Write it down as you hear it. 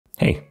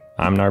Hey,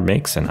 I'm Knarb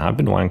Makes, and I've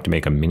been wanting to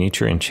make a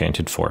miniature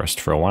enchanted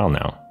forest for a while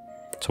now.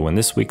 So when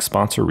this week's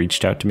sponsor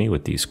reached out to me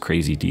with these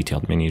crazy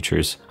detailed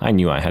miniatures, I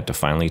knew I had to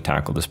finally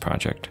tackle this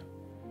project.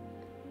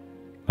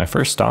 My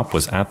first stop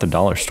was at the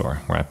dollar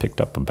store, where I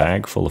picked up a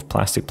bag full of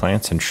plastic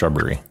plants and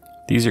shrubbery.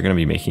 These are going to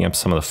be making up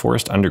some of the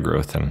forest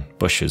undergrowth and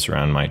bushes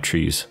around my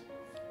trees.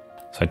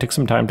 So I took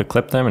some time to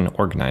clip them and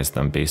organize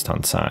them based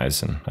on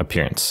size and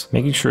appearance,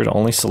 making sure to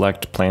only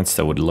select plants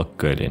that would look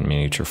good in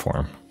miniature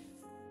form.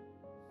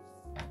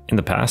 In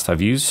the past,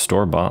 I've used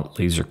store-bought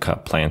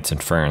laser-cut plants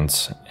and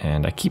ferns,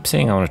 and I keep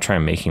saying I want to try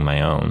making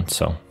my own,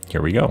 so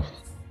here we go.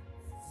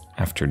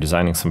 After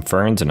designing some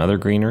ferns and other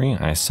greenery,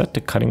 I set to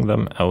cutting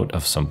them out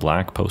of some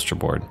black poster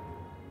board,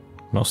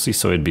 mostly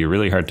so it'd be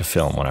really hard to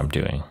film what I'm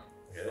doing.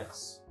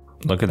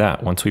 Look at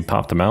that, once we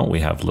pop them out, we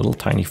have little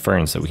tiny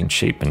ferns that we can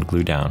shape and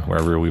glue down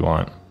wherever we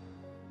want.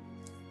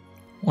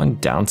 One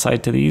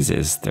downside to these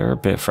is they're a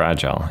bit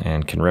fragile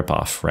and can rip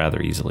off rather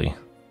easily.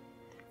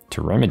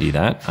 To remedy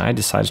that, I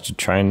decided to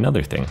try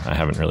another thing I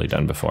haven't really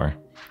done before,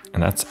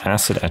 and that's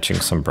acid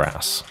etching some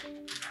brass.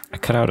 I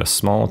cut out a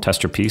small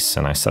tester piece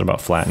and I set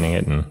about flattening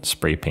it and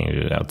spray painted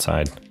it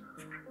outside.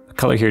 The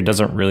color here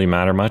doesn't really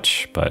matter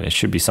much, but it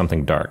should be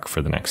something dark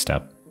for the next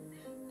step.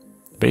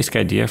 The basic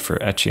idea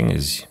for etching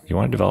is you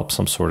want to develop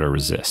some sort of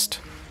resist.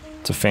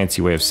 It's a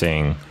fancy way of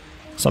saying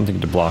something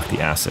to block the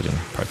acid in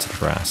parts of the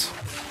brass.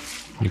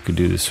 You could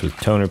do this with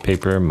toner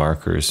paper,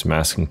 markers,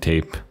 masking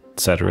tape,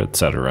 etc.,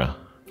 etc.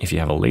 If you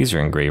have a laser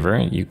engraver,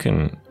 you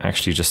can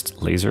actually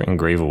just laser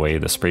engrave away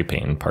the spray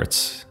paint in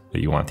parts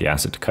that you want the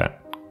acid to cut.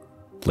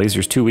 The laser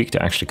is too weak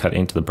to actually cut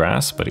into the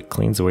brass, but it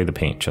cleans away the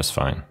paint just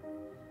fine.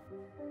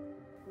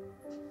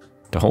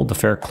 To hold the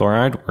ferric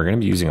chloride, we're going to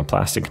be using a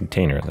plastic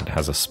container that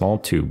has a small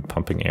tube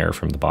pumping air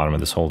from the bottom of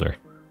this holder.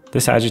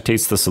 This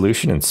agitates the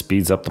solution and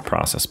speeds up the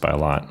process by a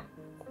lot.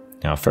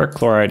 Now, ferric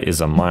chloride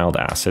is a mild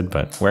acid,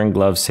 but wearing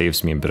gloves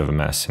saves me a bit of a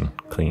mess and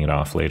cleaning it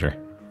off later.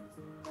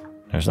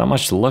 There's not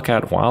much to look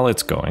at while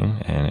it's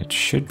going, and it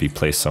should be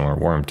placed somewhere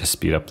warm to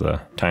speed up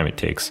the time it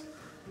takes.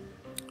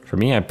 For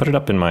me, I put it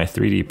up in my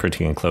 3D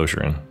printing enclosure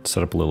and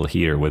set up a little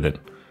heater with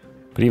it,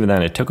 but even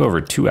then it took over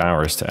 2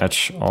 hours to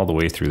etch all the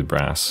way through the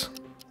brass.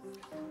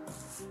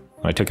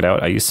 When I took it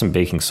out, I used some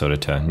baking soda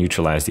to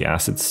neutralize the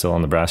acid still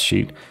on the brass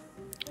sheet,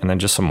 and then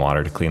just some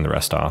water to clean the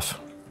rest off.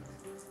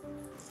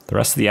 The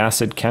rest of the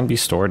acid can be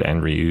stored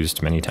and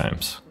reused many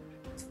times.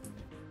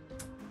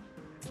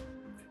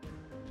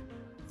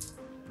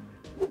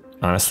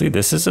 Honestly,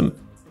 this isn't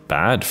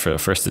bad for a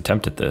first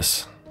attempt at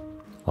this.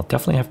 I'll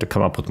definitely have to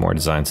come up with more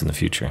designs in the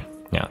future.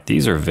 Now,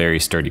 these are very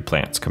sturdy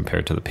plants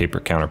compared to the paper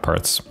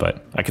counterparts,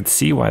 but I could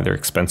see why they're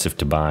expensive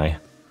to buy.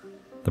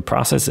 The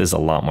process is a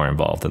lot more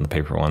involved than the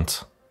paper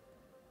ones.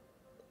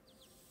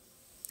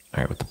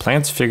 Alright, with the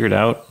plants figured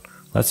out,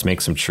 let's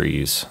make some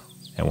trees.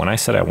 And when I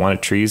said I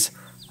wanted trees,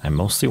 I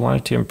mostly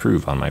wanted to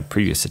improve on my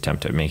previous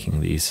attempt at making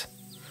these.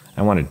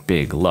 I wanted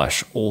big,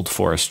 lush, old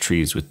forest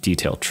trees with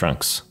detailed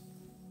trunks.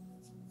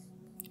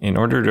 In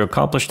order to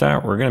accomplish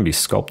that, we're going to be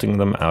sculpting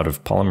them out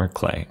of polymer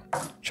clay,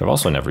 which I've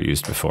also never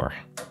used before.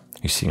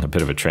 You're seeing a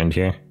bit of a trend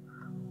here.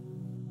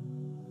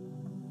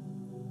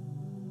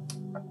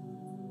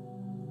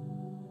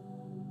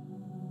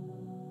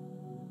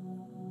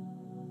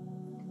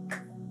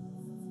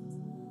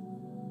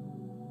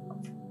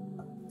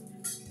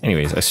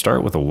 Anyways, I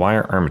start with a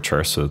wire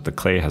armature so that the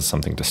clay has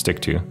something to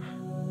stick to.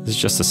 This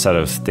is just a set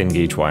of thin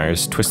gauge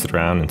wires twisted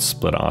around and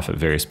split off at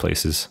various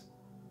places.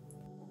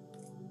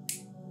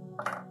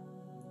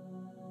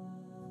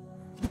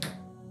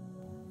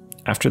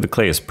 After the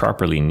clay is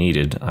properly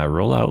kneaded, I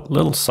roll out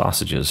little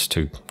sausages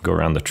to go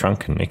around the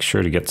trunk and make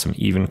sure to get some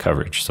even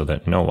coverage so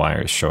that no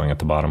wire is showing at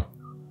the bottom.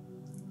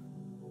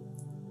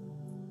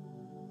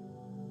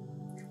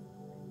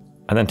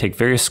 I then take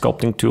various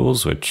sculpting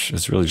tools, which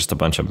is really just a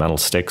bunch of metal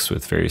sticks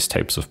with various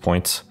types of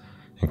points,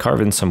 and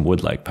carve in some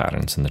wood-like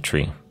patterns in the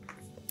tree.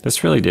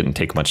 This really didn't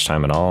take much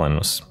time at all and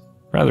was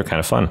rather kind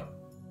of fun.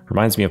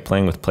 Reminds me of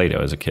playing with Play-Doh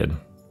as a kid.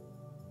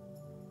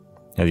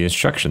 Now, the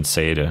instructions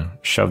say to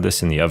shove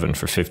this in the oven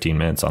for 15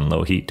 minutes on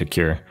low heat to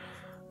cure,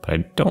 but I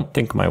don't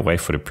think my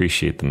wife would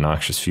appreciate the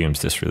noxious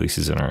fumes this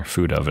releases in our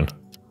food oven.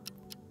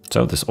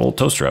 So this old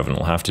toaster oven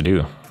will have to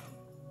do.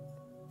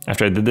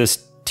 After I did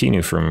this,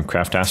 Tinu from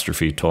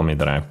Craftastrophe told me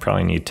that I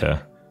probably need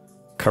to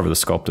cover the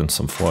sculpt in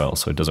some foil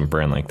so it doesn't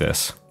burn like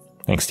this.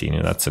 Thanks,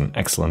 Tinu, that's an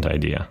excellent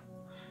idea.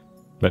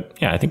 But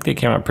yeah, I think they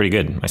came out pretty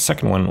good. My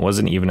second one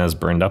wasn't even as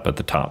burned up at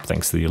the top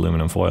thanks to the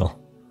aluminum foil.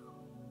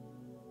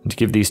 And to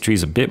give these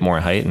trees a bit more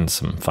height and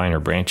some finer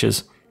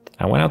branches,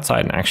 I went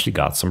outside and actually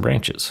got some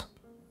branches.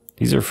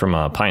 These are from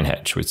a pine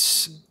hedge,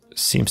 which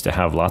seems to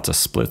have lots of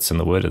splits in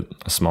the wood at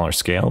a smaller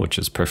scale, which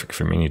is perfect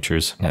for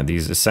miniatures. Now,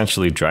 these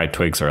essentially dried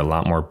twigs are a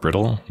lot more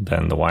brittle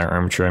than the wire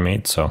armature I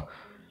made, so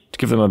to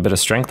give them a bit of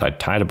strength, I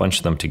tied a bunch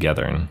of them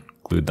together and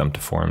glued them to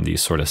form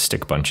these sort of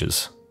stick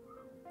bunches.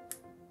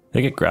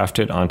 They get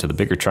grafted onto the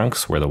bigger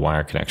trunks where the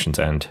wire connections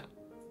end.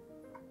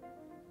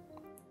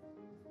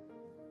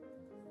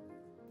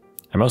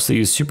 I mostly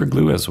use super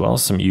glue as well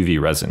as some UV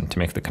resin to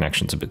make the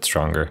connections a bit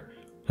stronger,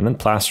 and then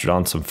plastered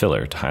on some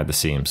filler to hide the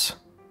seams.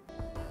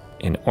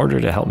 In order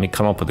to help me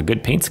come up with a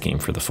good paint scheme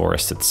for the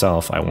forest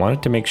itself, I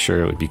wanted to make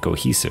sure it would be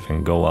cohesive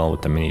and go well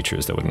with the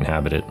miniatures that would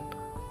inhabit it.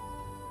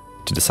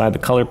 To decide the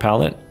color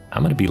palette,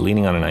 I'm going to be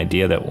leaning on an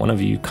idea that one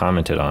of you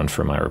commented on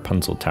for my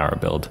Rapunzel tower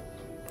build,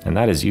 and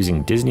that is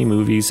using Disney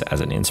movies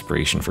as an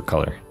inspiration for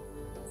color.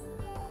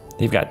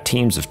 They've got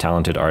teams of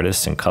talented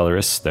artists and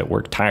colorists that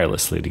work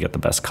tirelessly to get the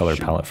best color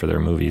palette for their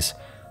movies,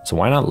 so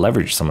why not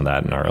leverage some of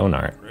that in our own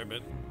art?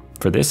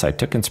 For this, I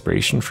took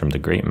inspiration from the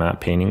great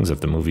matte paintings of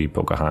the movie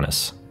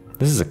Pocahontas.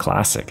 This is a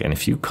classic, and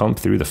if you comb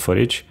through the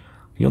footage,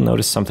 you'll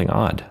notice something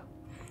odd.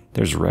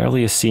 There's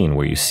rarely a scene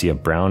where you see a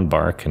brown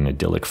bark and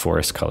idyllic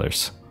forest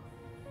colors.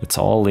 It's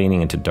all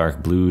leaning into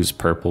dark blues,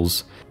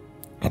 purples,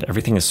 and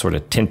everything is sort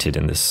of tinted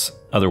in this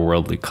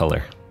otherworldly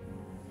color.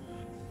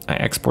 I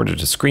exported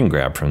a screen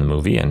grab from the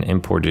movie and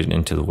imported it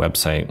into the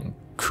website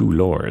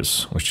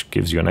Couleurs, which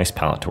gives you a nice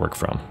palette to work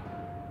from.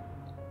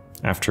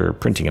 After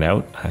printing it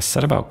out, I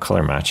set about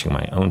color matching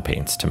my own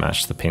paints to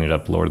match the painted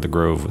up Lord of the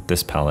Grove with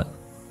this palette.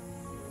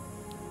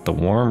 The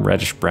warm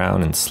reddish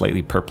brown and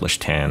slightly purplish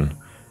tan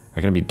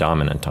are going to be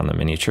dominant on the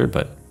miniature,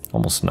 but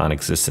almost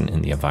non-existent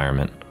in the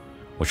environment,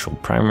 which will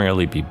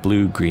primarily be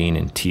blue, green,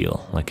 and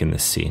teal, like in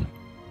this scene.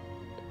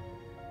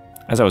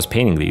 As I was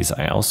painting these,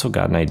 I also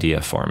got an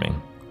idea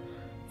forming.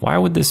 Why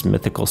would this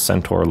mythical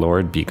centaur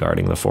lord be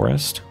guarding the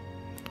forest?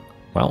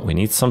 Well, we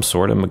need some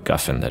sort of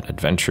MacGuffin that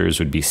adventurers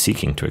would be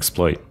seeking to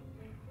exploit.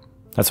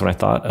 That's when I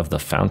thought of the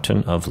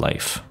Fountain of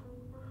Life.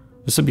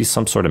 This would be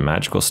some sort of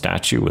magical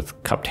statue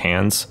with cupped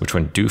hands, which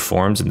when dew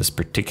forms in this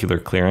particular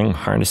clearing,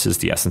 harnesses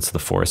the essence of the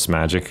forest's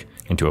magic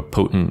into a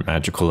potent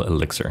magical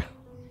elixir.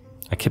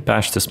 I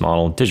kit-bashed this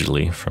model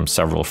digitally from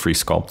several free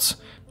sculpts,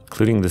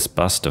 including this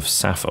bust of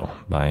Sappho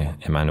by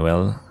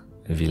Emmanuel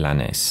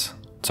Villanes.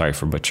 Sorry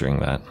for butchering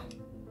that.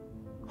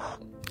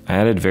 I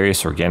added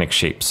various organic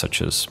shapes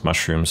such as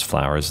mushrooms,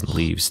 flowers, and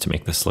leaves to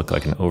make this look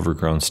like an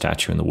overgrown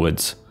statue in the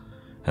woods,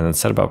 and then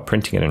set about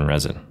printing it in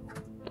resin.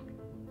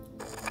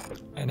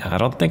 And I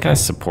don't think I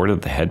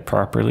supported the head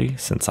properly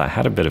since I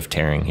had a bit of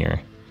tearing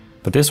here,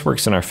 but this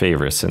works in our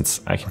favor since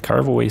I can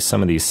carve away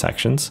some of these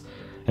sections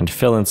and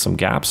fill in some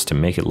gaps to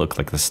make it look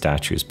like the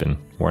statue's been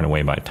worn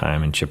away by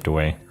time and chipped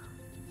away.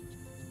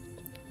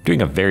 I'm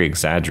doing a very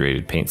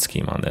exaggerated paint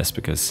scheme on this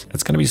because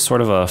it's going to be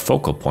sort of a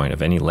focal point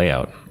of any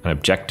layout, an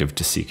objective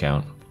to seek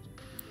out.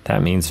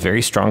 That means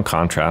very strong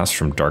contrast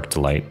from dark to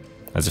light,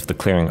 as if the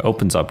clearing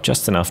opens up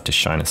just enough to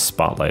shine a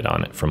spotlight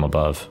on it from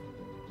above.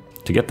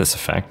 To get this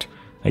effect,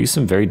 I use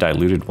some very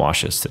diluted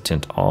washes to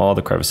tint all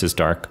the crevices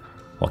dark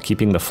while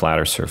keeping the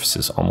flatter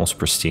surfaces almost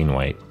pristine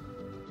white.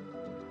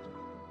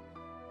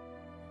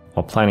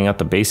 While planning out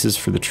the bases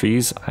for the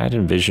trees, I had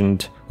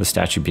envisioned the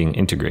statue being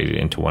integrated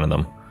into one of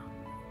them,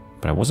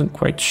 but I wasn't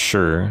quite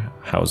sure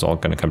how it was all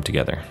going to come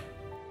together.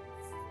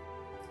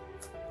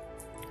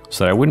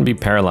 So that I wouldn't be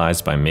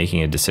paralyzed by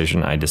making a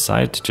decision, I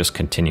decided to just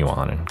continue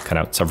on and cut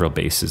out several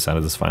bases out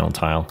of this final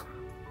tile,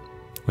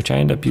 which I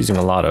end up using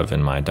a lot of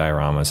in my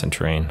dioramas and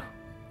terrain.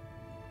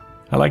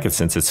 I like it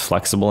since it's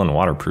flexible and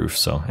waterproof,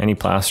 so any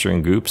plaster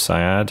and goops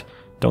I add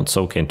don't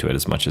soak into it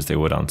as much as they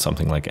would on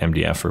something like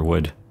MDF or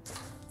wood.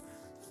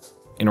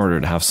 In order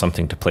to have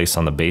something to place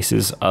on the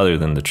bases other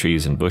than the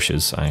trees and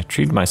bushes, I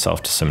treated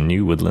myself to some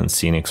new Woodland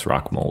Scenics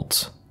rock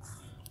molds.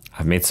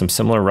 I've made some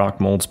similar rock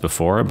molds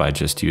before by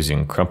just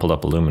using crumpled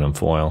up aluminum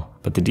foil,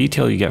 but the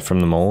detail you get from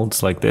the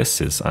molds like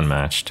this is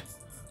unmatched.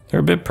 They're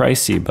a bit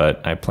pricey,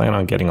 but I plan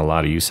on getting a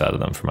lot of use out of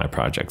them for my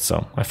project,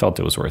 so I felt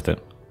it was worth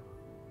it.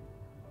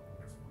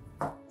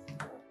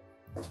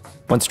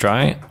 Once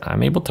dry,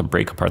 I'm able to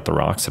break apart the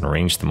rocks and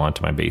arrange them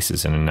onto my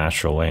bases in a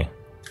natural way.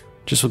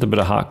 Just with a bit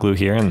of hot glue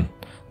here and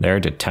there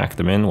to tack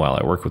them in while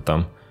I work with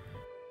them,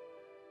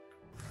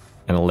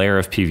 and a layer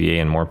of PVA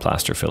and more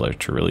plaster filler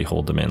to really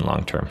hold them in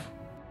long term.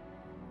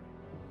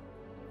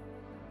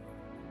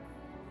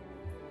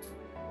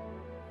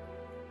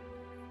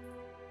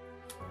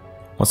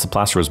 Once the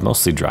plaster was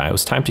mostly dry, it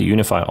was time to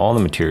unify all the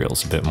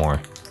materials a bit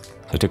more.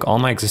 So I took all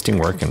my existing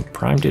work and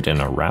primed it in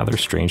a rather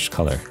strange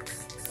color,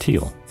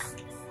 teal.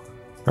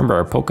 Remember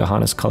our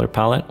Pocahontas color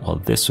palette? Well,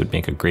 this would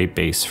make a great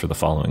base for the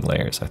following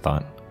layers, I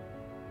thought.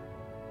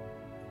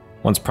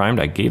 Once primed,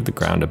 I gave the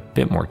ground a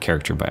bit more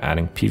character by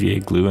adding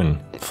PVA glue and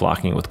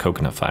flocking it with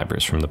coconut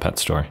fibers from the pet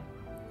store.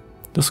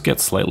 This will get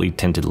slightly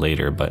tinted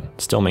later,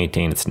 but still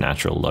maintain its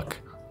natural look,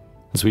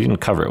 as we didn't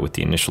cover it with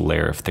the initial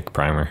layer of thick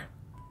primer.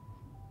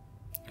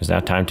 It was now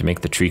time to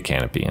make the tree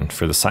canopy, and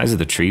for the size of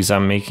the trees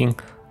I'm making,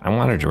 I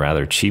wanted a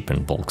rather cheap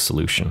and bulk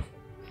solution.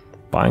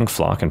 Buying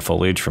flock and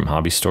foliage from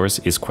hobby stores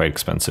is quite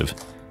expensive,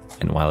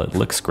 and while it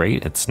looks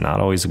great, it's not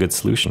always a good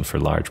solution for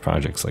large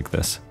projects like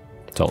this.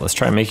 So let's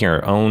try making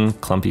our own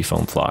clumpy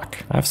foam flock.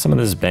 I have some of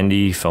this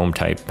bendy foam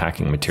type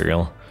packing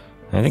material,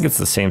 and I think it's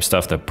the same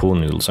stuff that pool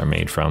noodles are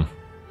made from.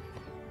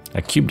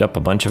 I cubed up a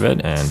bunch of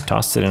it and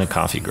tossed it in a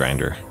coffee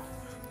grinder,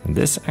 and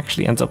this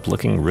actually ends up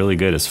looking really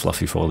good as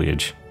fluffy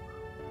foliage.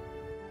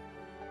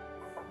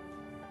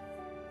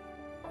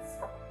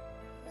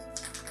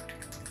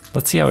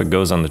 Let's see how it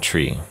goes on the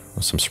tree.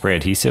 With some spray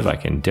adhesive, I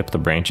can dip the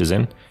branches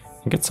in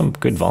and get some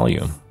good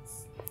volume.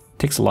 It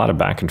takes a lot of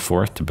back and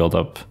forth to build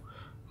up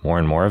more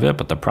and more of it,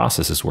 but the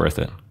process is worth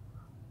it.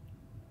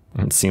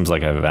 It seems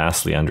like I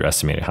vastly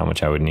underestimated how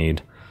much I would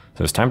need,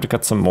 so it's time to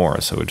cut some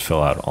more so it would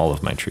fill out all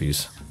of my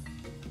trees.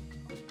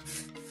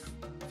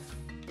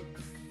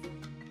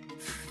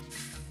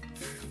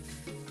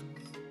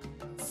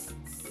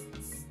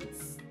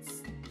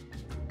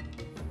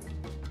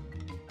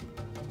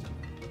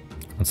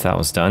 Once that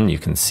was done, you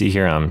can see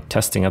here I'm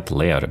testing out the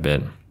layout a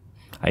bit.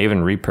 I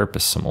even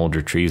repurposed some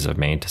older trees I've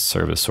made to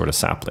serve as sort of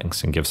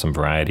saplings and give some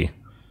variety.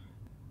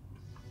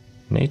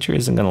 Nature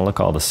isn't going to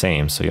look all the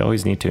same, so you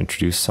always need to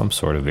introduce some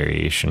sort of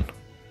variation.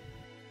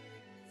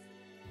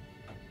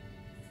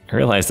 I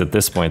realized at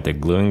this point that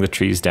gluing the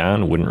trees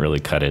down wouldn't really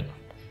cut it,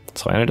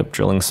 so I ended up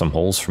drilling some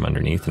holes from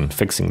underneath and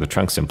fixing the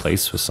trunks in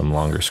place with some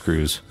longer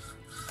screws.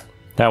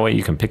 That way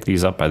you can pick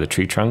these up by the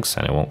tree trunks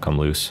and it won't come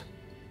loose.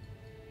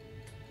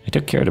 I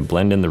took care to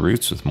blend in the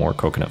roots with more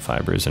coconut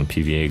fibers and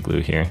PVA glue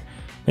here,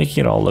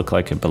 making it all look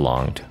like it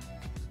belonged.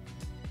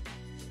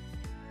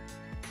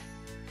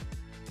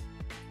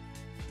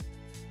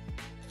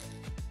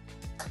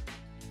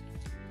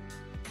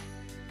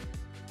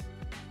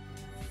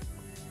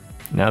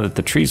 Now that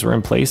the trees were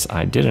in place,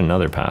 I did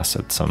another pass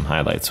at some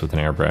highlights with an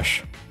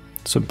airbrush.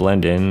 This would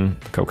blend in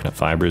the coconut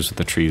fibers with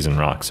the trees and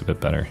rocks a bit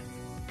better.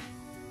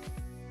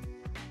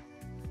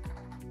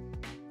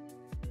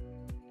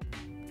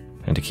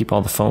 And to keep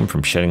all the foam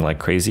from shedding like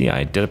crazy,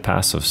 I did a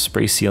pass of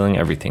spray sealing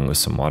everything with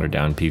some watered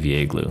down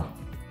PVA glue.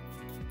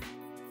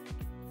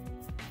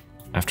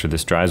 After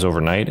this dries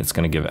overnight, it's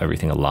going to give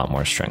everything a lot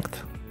more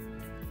strength.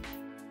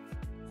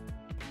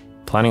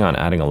 Planning on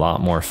adding a lot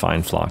more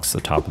fine flocks to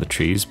the top of the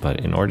trees, but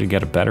in order to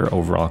get a better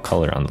overall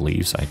color on the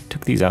leaves, I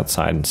took these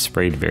outside and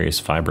sprayed various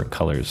vibrant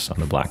colors on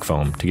the black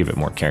foam to give it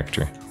more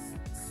character.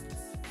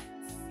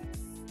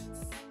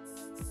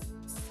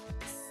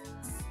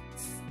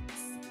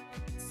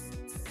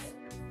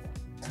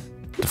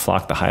 To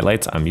flock the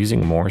highlights, I'm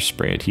using more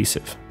spray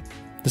adhesive,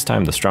 this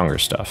time the stronger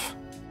stuff,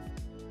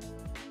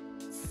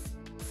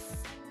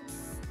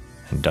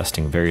 and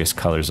dusting various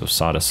colors of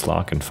sawdust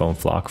flock and foam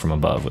flock from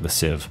above with a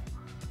sieve.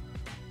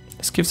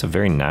 This gives a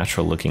very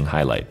natural looking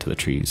highlight to the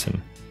trees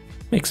and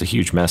makes a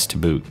huge mess to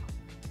boot.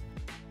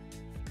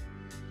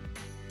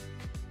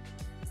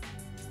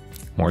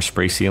 More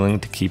spray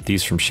sealing to keep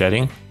these from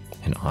shedding,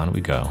 and on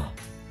we go.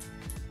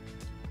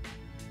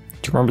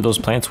 Do you remember those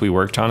plants we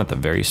worked on at the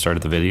very start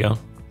of the video?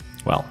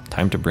 Well,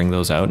 time to bring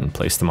those out and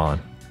place them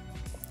on.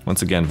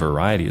 Once again,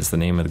 variety is the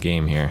name of the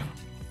game here.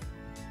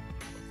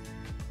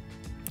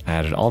 I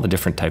added all the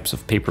different types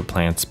of paper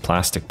plants,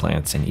 plastic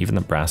plants, and even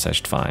the brass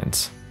etched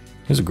vines.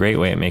 It was a great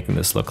way of making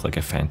this look like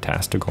a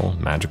fantastical,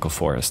 magical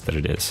forest that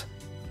it is.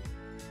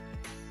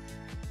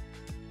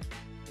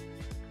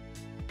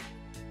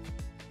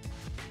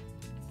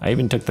 I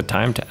even took the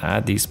time to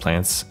add these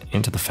plants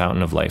into the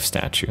Fountain of Life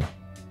statue.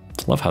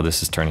 I love how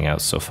this is turning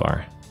out so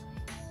far.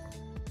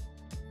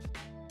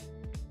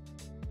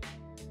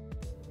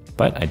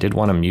 But I did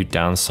want to mute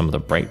down some of the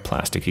bright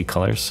plasticky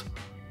colors,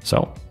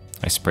 so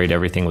I sprayed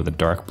everything with a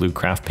dark blue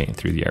craft paint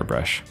through the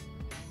airbrush.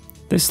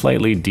 This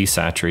slightly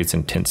desaturates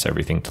and tints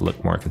everything to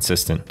look more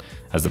consistent,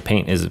 as the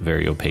paint is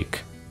very opaque.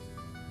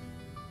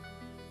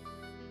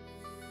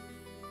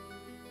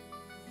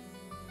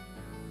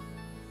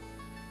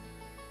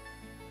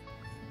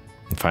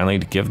 And finally,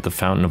 to give the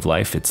Fountain of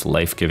Life its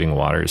life-giving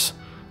waters,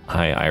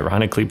 I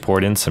ironically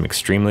poured in some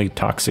extremely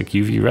toxic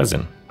UV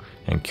resin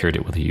and cured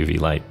it with a UV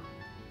light.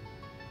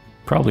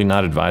 Probably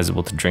not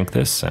advisable to drink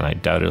this, and I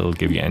doubt it'll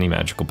give you any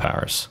magical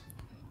powers.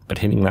 But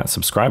hitting that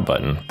subscribe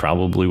button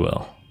probably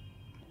will.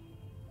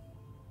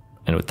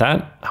 And with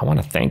that, I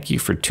want to thank you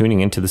for tuning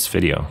into this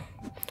video,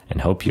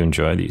 and hope you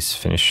enjoy these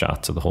finished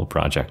shots of the whole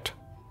project.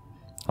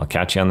 I'll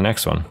catch you on the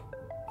next one.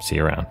 See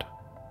you around.